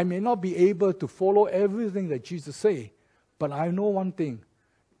 I may not be able to follow everything that Jesus said, but I know one thing.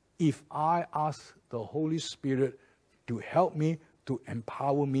 If I ask the Holy Spirit to help me, to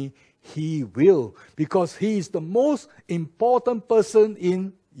empower me, He will. Because He is the most important person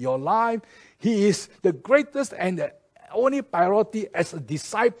in your life. He is the greatest and the only priority as a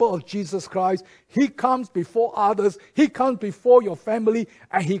disciple of Jesus Christ. He comes before others. He comes before your family.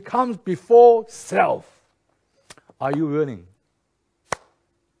 And He comes before self. Are you willing?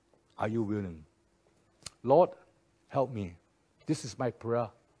 Are you willing? Lord, help me. This is my prayer.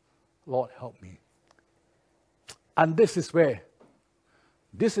 Lord, help me. And this is where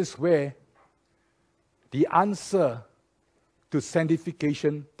the answer to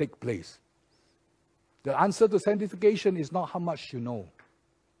sanctification takes place. The answer to sanctification is not how much you know.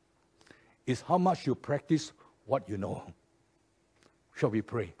 It's how much you practice what you know. Shall we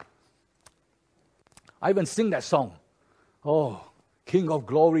pray? I even sing that song. Oh, King of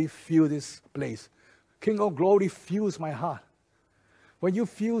glory, fill this place. King of glory fills my heart. When you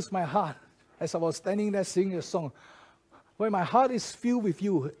fills my heart, as I was standing there singing a song, when my heart is filled with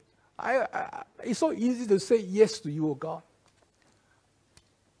you, it's so easy to say yes to you, oh God.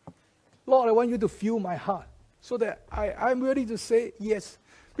 Lord, I want you to fill my heart so that I'm ready to say yes.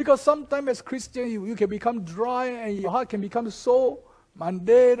 Because sometimes as Christian, you can become dry and your heart can become so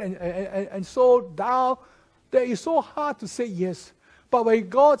mundane and so down that it's so hard to say yes. But when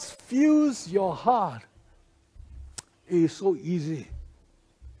God fills your heart, it is so easy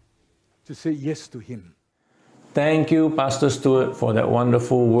to say yes to Him. Thank you, Pastor Stewart, for that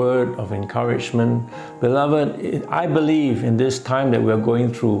wonderful word of encouragement. Beloved, I believe in this time that we are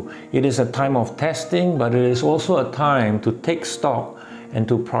going through, it is a time of testing, but it is also a time to take stock and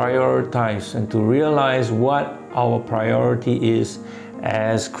to prioritize and to realize what our priority is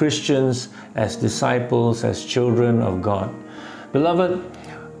as Christians, as disciples, as children of God. Beloved,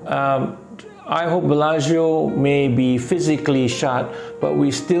 I hope Bellagio may be physically shut, but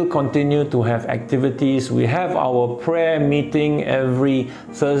we still continue to have activities. We have our prayer meeting every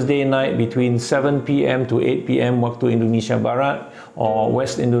Thursday night between 7 p.m. to 8 p.m. waktu Indonesia Barat or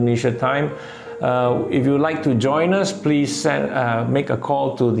West Indonesia time. If you'd like to join us, please make a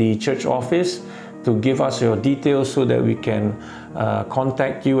call to the church office to give us your details so that we can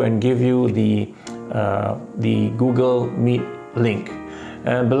contact you and give you the Google Meet link.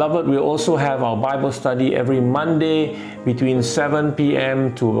 And beloved, we also have our Bible study every Monday between 7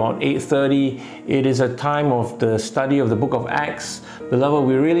 p.m. to about 8:30. It is a time of the study of the book of Acts. Beloved,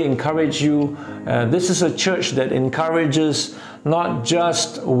 we really encourage you. This is a church that encourages not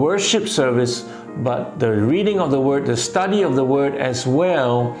just worship service, but the reading of the Word, the study of the Word, as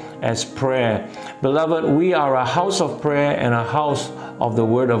well as prayer. Beloved, we are a house of prayer and a house of the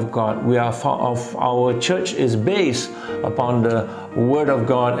Word of God. Our church is based upon the Word of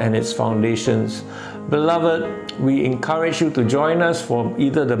God and its foundations. Beloved, we encourage you to join us for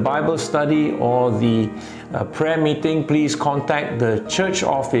either the Bible study or the prayer meeting. Please contact the church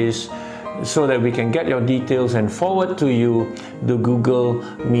office so that we can get your details and forward to you the Google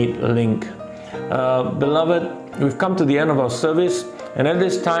Meet link. Beloved, we've come to the end of our service, and at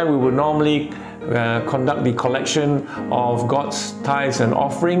this time we would normally conduct the collection of God's tithes and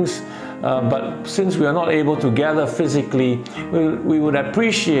offerings. But since we are not able to gather physically, we would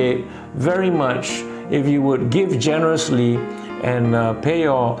appreciate very much if you would give generously and pay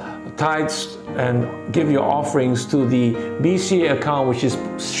your tithes and give your offerings to the BCA account, which is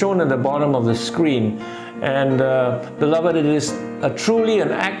shown at the bottom of the screen. And beloved, it is truly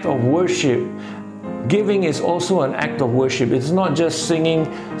an act of worship. Giving is also an act of worship. It's not just singing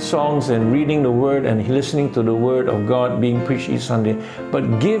songs and reading the Word and listening to the Word of God being preached each Sunday,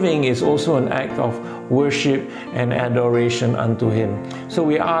 but giving is also an act of worship and adoration unto Him. So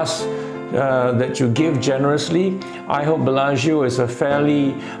we ask that you give generously. I hope Bellagio is a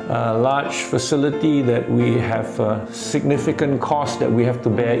fairly large facility that we have significant costs that we have to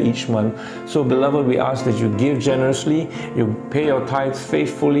bear each month. So beloved, we ask that you give generously, you pay your tithes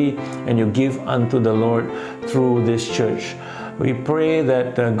faithfully, and you give unto the Lord through this church. We pray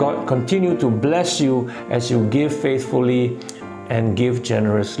that God continue to bless you as you give faithfully and give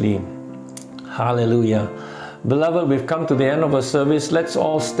generously. Hallelujah. Beloved, we've come to the end of our service. Let's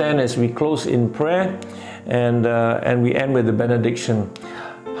all stand as we close in prayer and we end with the benediction.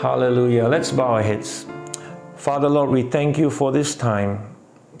 Hallelujah. Let's bow our heads. Father, Lord, we thank you for this time.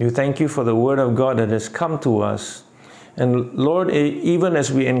 We thank you for the word of God that has come to us. And Lord, even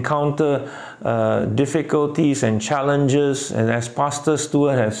as we encounter difficulties and challenges, and as Pastor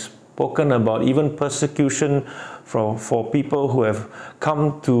Stewart has spoken about even persecution for people who have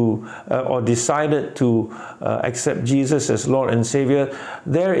come to or decided to accept Jesus as Lord and Savior,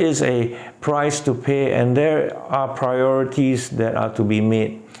 there is a price to pay and there are priorities that are to be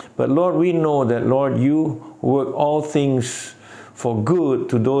made. But Lord, we know that, Lord, you work all things for good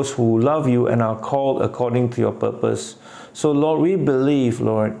to those who love you and are called according to your purpose. So Lord, we believe,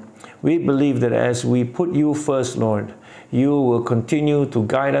 Lord, we believe that as we put you first, Lord, you will continue to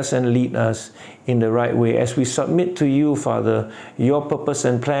guide us and lead us in the right way. As we submit to you, Father, your purpose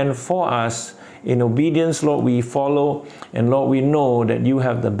and plan for us, in obedience, Lord, we follow. And Lord, we know that you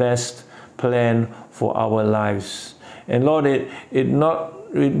have the best plan for our lives. And Lord, it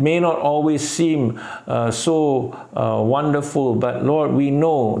may not always seem so wonderful, but Lord, we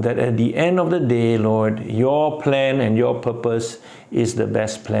know that at the end of the day, Lord, your plan and your purpose is the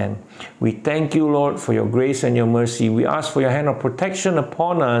best plan. We thank you, Lord, for your grace and your mercy. We ask for your hand of protection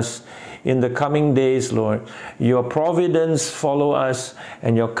upon us in the coming days, Lord. Your providence follow us,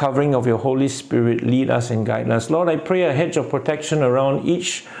 and your covering of your Holy Spirit lead us and guide us. Lord, I pray a hedge of protection around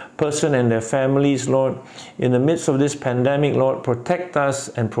each person and their families, Lord. In the midst of this pandemic, Lord, protect us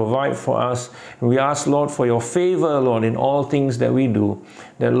and provide for us. And we ask, Lord, for your favor, Lord, in all things that we do.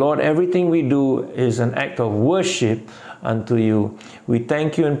 That, Lord, everything we do is an act of worship unto you. We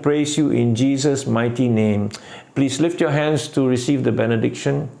thank you and praise you in Jesus' mighty name. Please lift your hands to receive the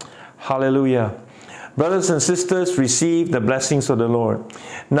benediction. Hallelujah. Brothers and sisters, receive the blessings of the Lord.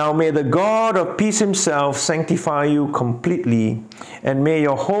 Now may the God of peace himself sanctify you completely, and may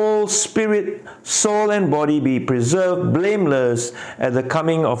your whole spirit, soul, and body be preserved blameless at the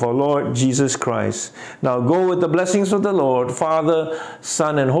coming of our Lord Jesus Christ. Now go with the blessings of the Lord. Father,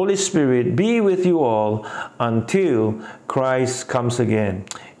 Son, and Holy Spirit be with you all until Christ comes again.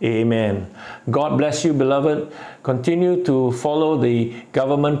 Amen. God bless you, beloved. Continue to follow the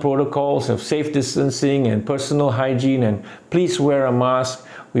government protocols of safe distancing and personal hygiene, and please wear a mask.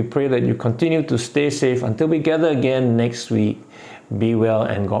 We pray that you continue to stay safe until we gather again next week. Be well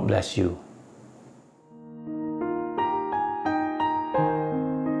and God bless you.